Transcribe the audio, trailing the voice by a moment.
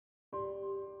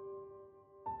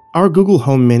Our Google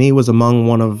Home Mini was among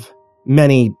one of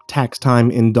many tax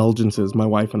time indulgences my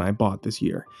wife and I bought this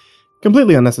year.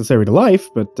 Completely unnecessary to life,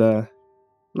 but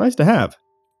nice to have.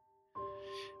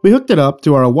 We hooked it up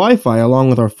to our Wi-Fi along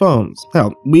with our phones.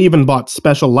 Hell, we even bought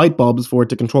special light bulbs for it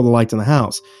to control the lights in the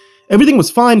house. Everything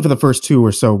was fine for the first 2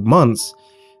 or so months.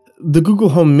 The Google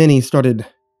Home Mini started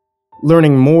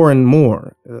learning more and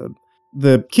more.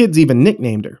 The kids even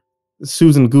nicknamed her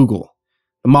Susan Google.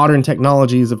 The modern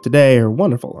technologies of today are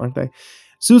wonderful, aren't they?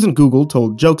 Susan Google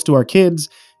told jokes to our kids,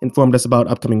 informed us about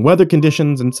upcoming weather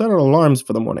conditions, and set our alarms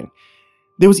for the morning.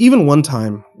 There was even one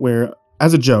time where,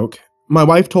 as a joke, my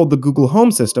wife told the Google Home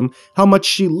system how much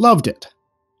she loved it.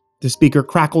 The speaker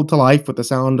crackled to life with the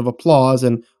sound of applause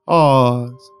and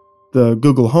ahs. The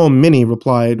Google Home Mini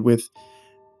replied with,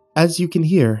 "As you can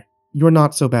hear, you're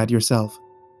not so bad yourself."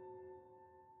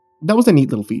 That was a neat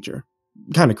little feature.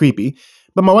 Kind of creepy,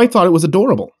 but my wife thought it was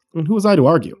adorable, and who was I to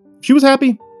argue? If she was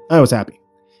happy, I was happy.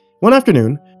 One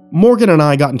afternoon, Morgan and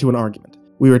I got into an argument.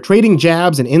 We were trading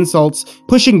jabs and insults,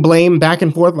 pushing blame back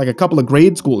and forth like a couple of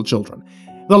grade school children.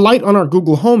 The light on our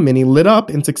Google Home Mini lit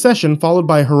up in succession, followed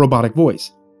by her robotic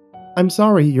voice. "I'm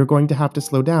sorry, you're going to have to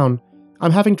slow down.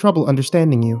 I'm having trouble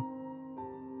understanding you."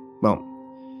 Well,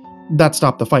 that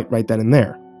stopped the fight right then and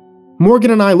there.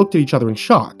 Morgan and I looked at each other in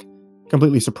shock,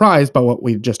 completely surprised by what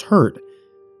we'd just heard.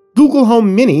 Google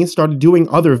Home Mini started doing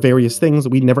other various things that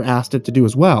we'd never asked it to do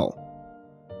as well.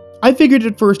 I figured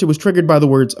at first it was triggered by the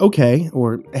words okay,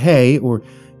 or hey, or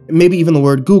maybe even the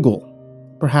word Google.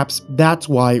 Perhaps that's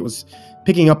why it was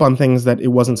picking up on things that it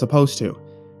wasn't supposed to.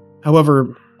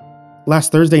 However,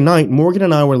 last Thursday night, Morgan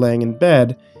and I were laying in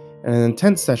bed in an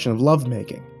intense session of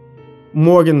lovemaking.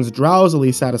 Morgan's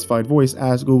drowsily satisfied voice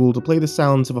asked Google to play the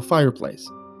sounds of a fireplace.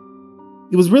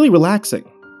 It was really relaxing,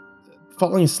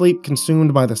 falling asleep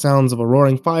consumed by the sounds of a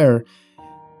roaring fire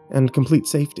and complete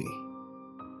safety.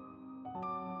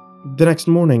 The next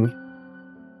morning,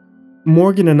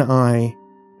 Morgan and I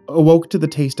awoke to the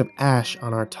taste of ash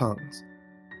on our tongues.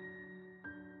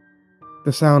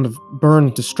 The sound of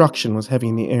burned destruction was heavy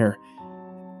in the air.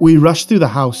 We rushed through the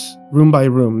house, room by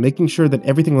room, making sure that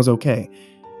everything was okay.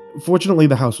 Fortunately,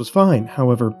 the house was fine.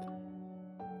 However,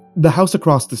 the house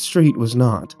across the street was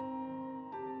not.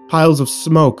 Piles of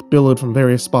smoke billowed from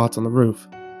various spots on the roof.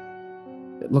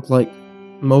 It looked like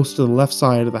most of the left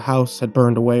side of the house had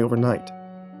burned away overnight.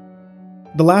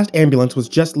 The last ambulance was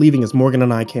just leaving as Morgan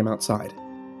and I came outside.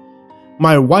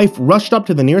 My wife rushed up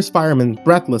to the nearest fireman,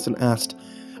 breathless, and asked,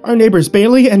 "Our neighbors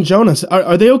Bailey and Jonas,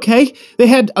 are they okay? They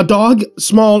had a dog,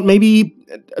 small, maybe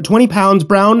 20 pounds,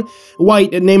 brown,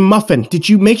 white, named Muffin. Did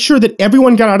you make sure that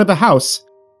everyone got out of the house?"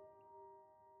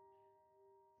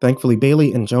 Thankfully,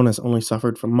 Bailey and Jonas only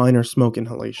suffered from minor smoke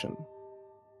inhalation.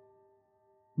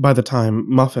 By the time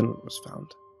Muffin was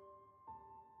found,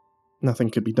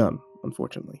 nothing could be done,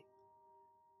 unfortunately.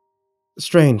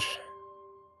 Strange.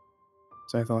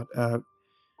 So I thought,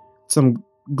 some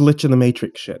glitch in the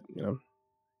Matrix shit, you know?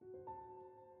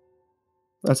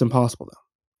 That's impossible,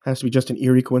 though. Has to be just an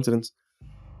eerie coincidence.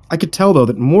 I could tell, though,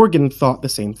 that Morgan thought the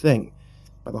same thing,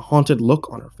 by the haunted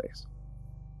look on her face.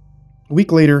 A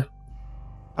week later,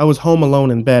 I was home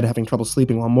alone in bed having trouble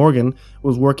sleeping while Morgan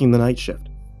was working the night shift.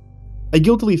 I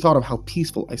guiltily thought of how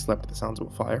peaceful I slept at the sounds of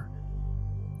a fire.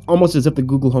 Almost as if the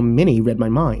Google Home Mini read my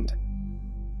mind.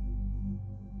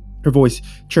 Her voice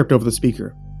chirped over the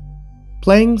speaker.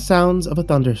 "Playing sounds of a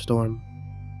thunderstorm."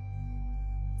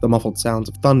 The muffled sounds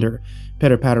of thunder,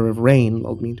 pitter-patter of rain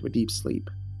lulled me into a deep sleep.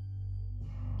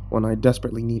 One I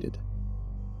desperately needed.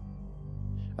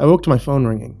 I woke to my phone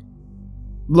ringing.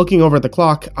 Looking over at the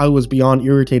clock, I was beyond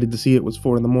irritated to see it was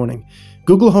 4 a.m.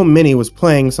 Google Home Mini was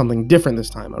playing something different this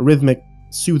time, a rhythmic,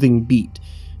 soothing beat,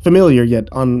 familiar yet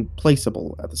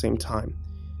unplaceable at the same time.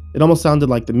 It almost sounded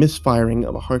like the misfiring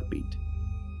of a heartbeat.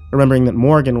 Remembering that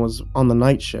Morgan was on the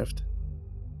night shift,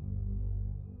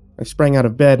 I sprang out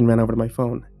of bed and ran over to my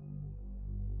phone.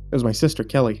 It was my sister,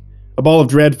 Kelly. A ball of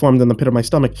dread formed in the pit of my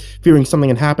stomach, fearing something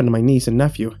had happened to my niece and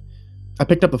nephew. I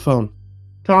picked up the phone.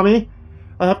 "Tommy,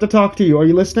 I have to talk to you. Are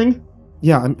you listening?"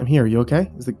 "Yeah, I'm here. Are you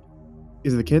okay? Is it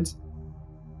the kids?"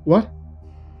 "What?"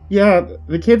 "Yeah,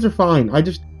 the kids are fine. I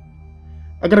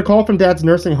got a call from Dad's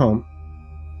nursing home.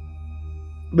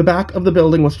 The back of the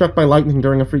building was struck by lightning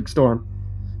during a freak storm.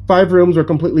 5 rooms were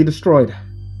completely destroyed,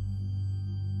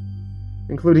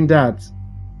 including Dad's."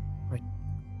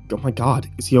 Oh my god,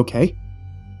 is he okay?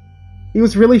 "He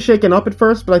was really shaken up at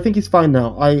first, but I think he's fine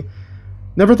now. I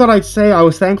never thought I'd say I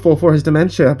was thankful for his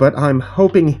dementia, but I'm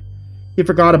hoping he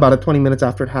forgot about it 20 minutes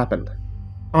after it happened.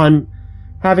 I'm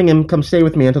having him come stay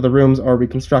with me until the rooms are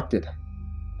reconstructed.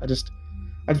 I just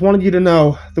wanted you to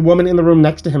know, the woman in the room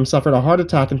next to him suffered a heart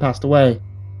attack and passed away.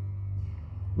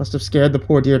 Must have scared the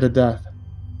poor dear to death.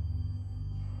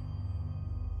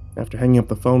 After hanging up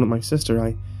the phone with my sister,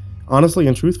 I honestly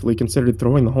and truthfully considered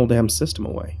throwing the whole damn system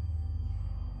away.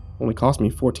 It only cost me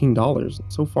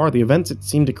 $14. So far, the events it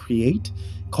seemed to create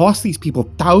cost these people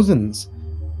thousands.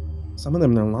 Some of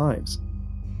them their lives.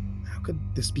 How could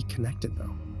this be connected,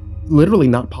 though? Literally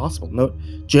not possible. No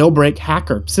jailbreak,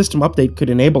 hacker, system update could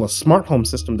enable a smart home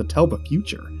system to tell the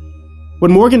future.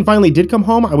 When Morgan finally did come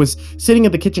home, I was sitting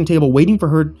at the kitchen table waiting for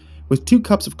her with 2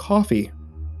 cups of coffee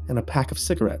and a pack of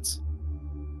cigarettes.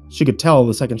 She could tell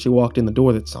the second she walked in the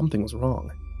door that something was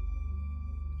wrong.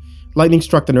 Lightning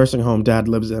struck the nursing home Dad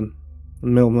lives in the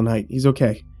middle of the night. He's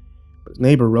okay, but his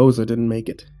neighbor Rosa didn't make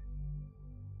it.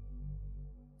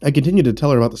 I continued to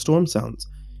tell her about the storm sounds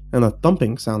and the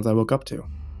thumping sounds I woke up to.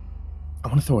 I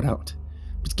want to throw it out.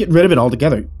 Just get rid of it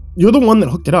altogether. You're the one that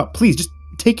hooked it up. Please, just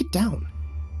take it down.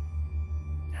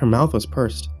 Her mouth was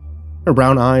pursed. Her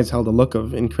brown eyes held a look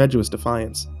of incredulous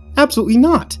defiance. Absolutely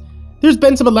not. There's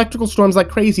been some electrical storms like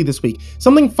crazy this week.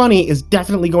 Something funny is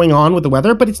definitely going on with the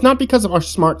weather, but it's not because of our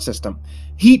smart system.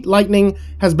 Heat, lightning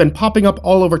has been popping up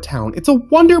all over town. It's a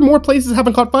wonder more places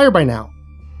haven't caught fire by now.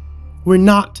 We're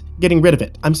not getting rid of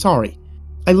it. I'm sorry.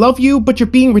 I love you, but you're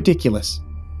being ridiculous.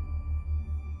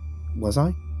 Was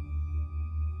I?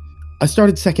 I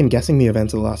started second-guessing the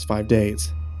events of the last 5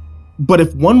 days. But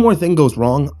if one more thing goes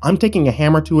wrong, I'm taking a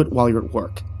hammer to it while you're at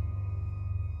work.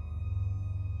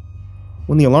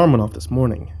 When the alarm went off this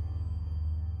morning,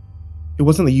 it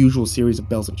wasn't the usual series of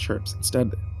bells and chirps.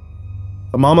 Instead,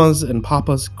 the mamas and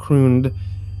papas crooned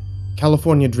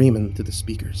California Dreamin' to the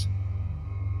speakers.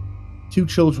 2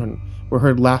 children were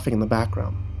heard laughing in the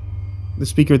background. The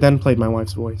speaker then played my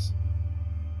wife's voice.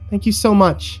 Thank you so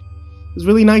much. It was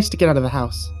really nice to get out of the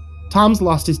house. Tom's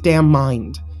lost his damn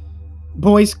mind.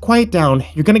 Boys, quiet down.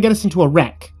 You're gonna get us into a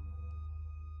wreck.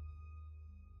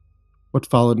 What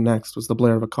followed next was the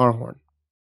blare of a car horn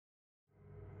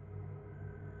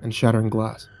and shattering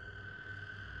glass.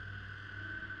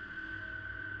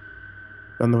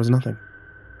 Then there was nothing.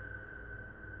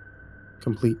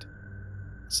 Complete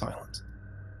silence.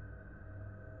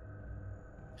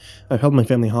 I've held my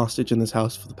family hostage in this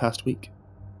house for the past week.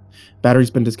 Battery's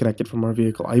been disconnected from our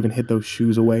vehicle. I even hid those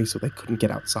shoes away so they couldn't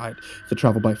get outside to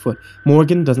travel by foot.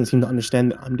 Morgan doesn't seem to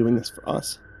understand that I'm doing this for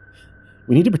us.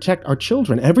 We need to protect our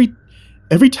children. Every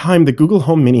time the Google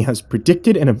Home Mini has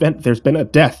predicted an event, there's been a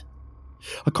death.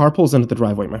 A car pulls into the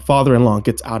driveway. My father-in-law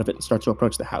gets out of it and starts to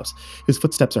approach the house. His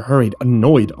footsteps are hurried,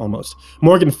 annoyed almost.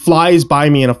 Morgan flies by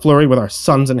me in a flurry with our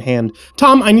sons in hand.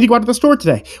 Tom, I need to go out to the store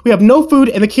today. We have no food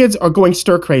and the kids are going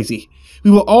stir-crazy.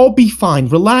 We will all be fine.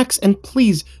 Relax and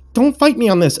please, don't fight me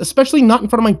on this, especially not in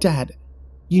front of my dad.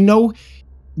 You know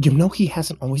he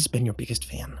hasn't always been your biggest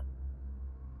fan.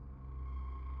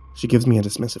 She gives me a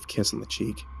dismissive kiss on the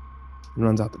cheek and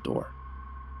runs out the door,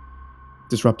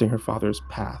 disrupting her father's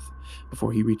path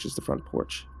before he reaches the front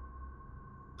porch.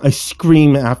 I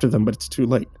scream after them, but it's too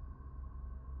late.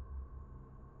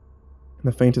 In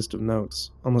the faintest of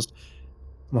notes, almost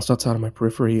outside of my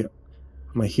periphery,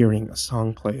 my hearing, a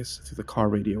song plays through the car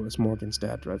radio as Morgan's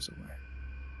dad drives away.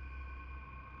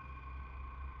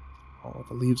 All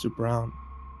the leaves are brown,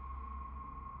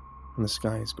 and the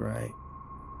sky is gray.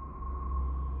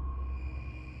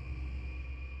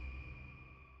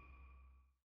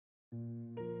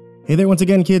 Hey there once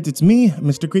again, kids, it's me,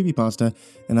 MrCreepyPasta,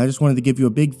 and I just wanted to give you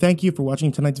a big thank you for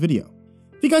watching tonight's video.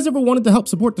 If you guys ever wanted to help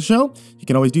support the show, you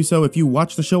can always do so if you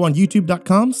watch the show on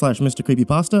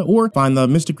youtube.com/MrCreepyPasta or find the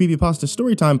MrCreepyPasta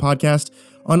Storytime podcast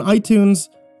on iTunes,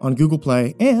 on Google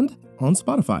Play, and on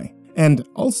Spotify. And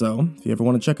also, if you ever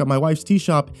want to check out my wife's tea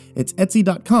shop, it's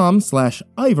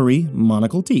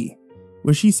etsy.com/ivorymonocletea,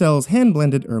 where she sells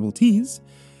hand-blended herbal teas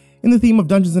in the theme of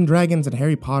Dungeons & Dragons and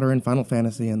Harry Potter and Final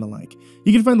Fantasy and the like.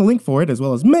 You can find the link for it, as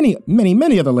well as many, many,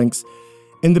 many other links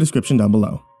in the description down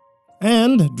below.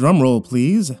 And, drumroll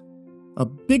please, a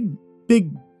big,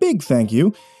 big, big thank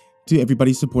you to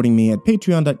everybody supporting me at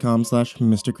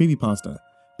patreon.com/MrCreepyPasta.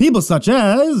 People such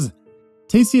as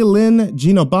Taysia-lynn,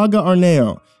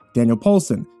 Genobaga-Arneho, Daniel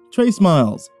Poulsen, Trey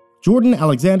Smiles, Jordan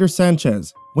Alexander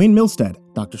Sanchez, Wayne Milstead,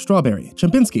 Dr. Strawberry,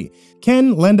 Chompski,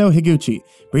 Ken Lando Higuchi,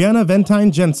 Brianna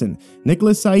Tine-Janzen,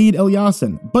 Nicholas Saeid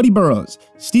Elyasin, Buddy Burroughs,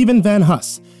 Stephen Van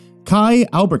Huss, Kai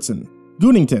Albertson,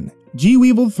 Goonington, G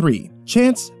Weevil 3,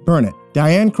 Chance Burnett,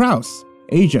 Diane Kraus,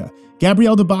 Asia,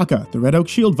 Gabrielle the Baca,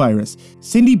 TheRedOakShieldVirus,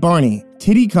 Sindee Barney,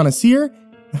 Titty Connoisseur,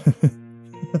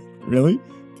 really?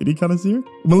 Titty Connoisseur?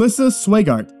 Melissa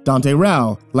Sweigart, Dante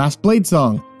Rowe, Last Blade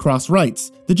Song, Cross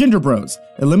Rights, The Ginger Bros,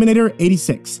 Eliminator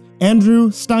 86, Andrew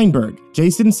Steinberg,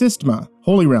 Jason Sistma,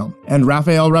 Holy Realm, and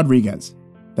Rafael Rodriguez.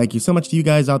 Thank you so much to you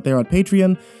guys out there on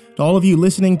Patreon, to all of you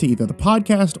listening to either the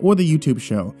podcast or the YouTube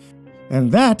show.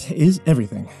 And that is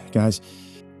everything, guys.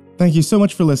 Thank you so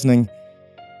much for listening,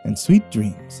 and sweet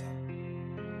dreams.